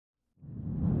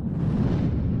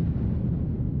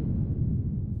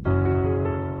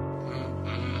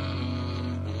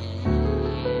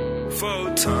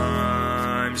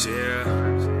Foetymes, yeah.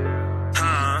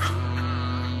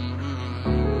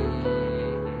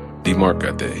 D-Mark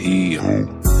got that heat.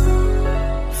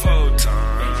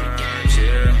 Foetymes,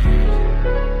 yeah.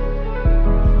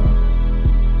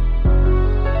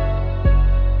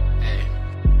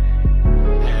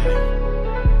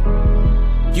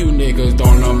 You niggas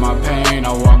don't know my pain.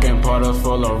 I walk in puddle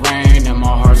full of rain, and my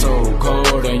heart so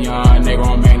cold. And young nigga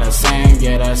remain the same.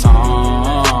 Yeah, that's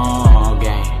on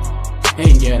game.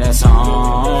 And yeah, that's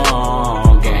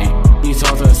on game. These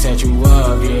hoes will set you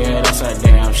up. Yeah, that's a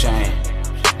damn shame.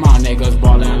 My niggas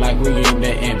ballin' like we in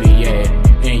the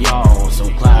NBA, and y'all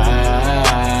some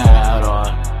Clout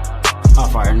or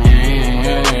off our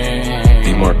name.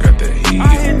 D-Mark got that heat.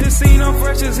 I hit the scene, I'm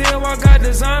fresh as hell. I got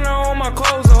designer on my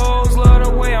clothes. The hoes love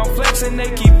the way I'm flexing.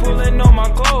 They keep pulling on my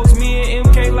clothes. Me and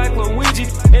MK like Luigi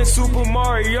and Super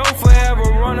Mario. Forever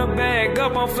run a bag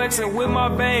up. I'm flexing with my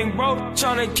bang, bro.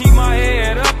 Tryna keep my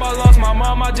head up. I lost my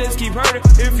mom, I just keep hurting.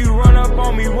 If you run up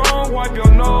on me wrong, wipe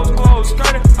your nose, close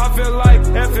skirting. I feel like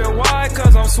FNY,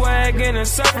 cause I'm swagging and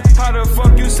surfing. How the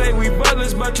fuck you say we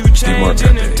brothers, but you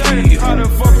changing and turning? How the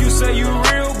fuck you say you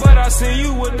real, but I see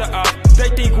you with the op? They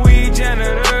think we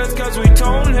janitors, cause we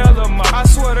tone hella mop. I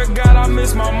swear to God, I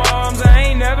miss my moms. I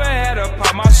ain't never had a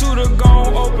pop. My shooter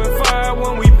gon' open fire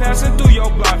when we passing through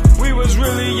your block. We was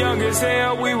really young as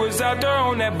hell, we was out there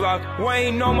on that block. We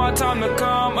ain't know my time to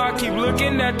come, I keep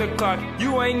looking at the clock.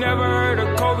 You ain't never heard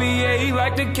of Kobe, yeah, he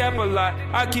like to cap a lot.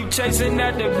 I keep chasing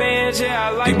at the bands, yeah,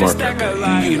 I like to stack a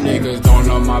lot. You niggas don't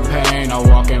know my pain. I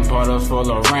walk in puddle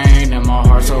full of rain, and my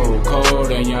heart so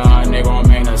cold. And young nigga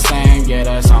remain the same. Yeah,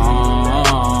 that's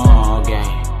on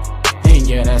game. And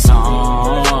yeah, that's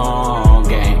on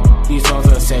game. These hoes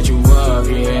will set you up,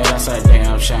 yeah, that's a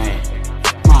damn shame.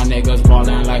 My niggas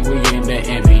ballin' like we in the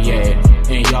NBA,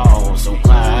 and y'all some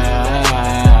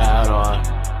Clout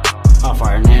or off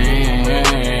our name.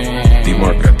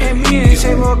 D-Mark got that And me heat. and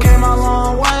Shabo came a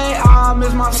long way. I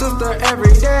miss my sister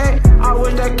every day. I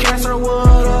wish that cancer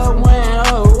would've went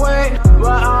away,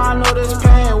 but I know this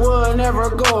pain will never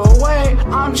go away.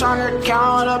 I'm tryna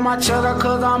count up my cheddar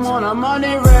cause I'm on a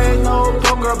money race. No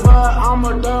poker, but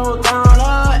I'ma throw down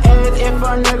a eight. If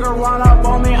a nigga run up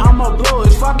on me, I'ma blow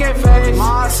his fucking face.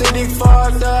 My city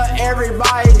fucked up,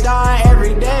 everybody dying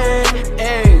every day.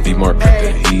 Ay, D-Mark got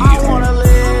that heat. I wanna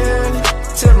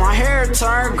live till my hair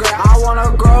turn gray. I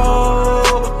wanna grow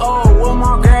with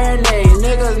my granny.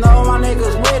 Niggas know my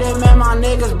niggas with it, man. My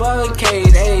niggas bugging Kate,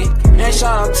 ayy. And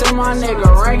shout out to my nigga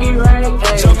Ranky Rank,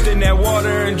 ayy. Jumped in that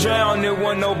water and drowned, there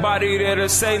wasn't nobody there to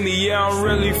save me. Yeah, I'm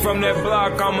really from that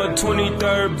block, I'm a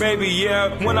 23rd baby,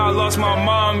 yeah. When I lost my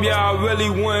mom, yeah, I really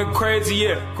went crazy,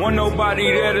 yeah. Wasn't nobody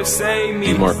there to save me.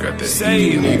 D-Mark got that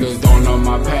Save heat. me. Niggas don't know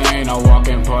my pain. I walk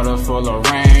in puddle full of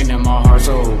rain, and my heart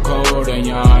so cold. And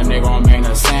young nigga remain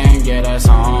the same. Yeah, that's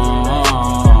on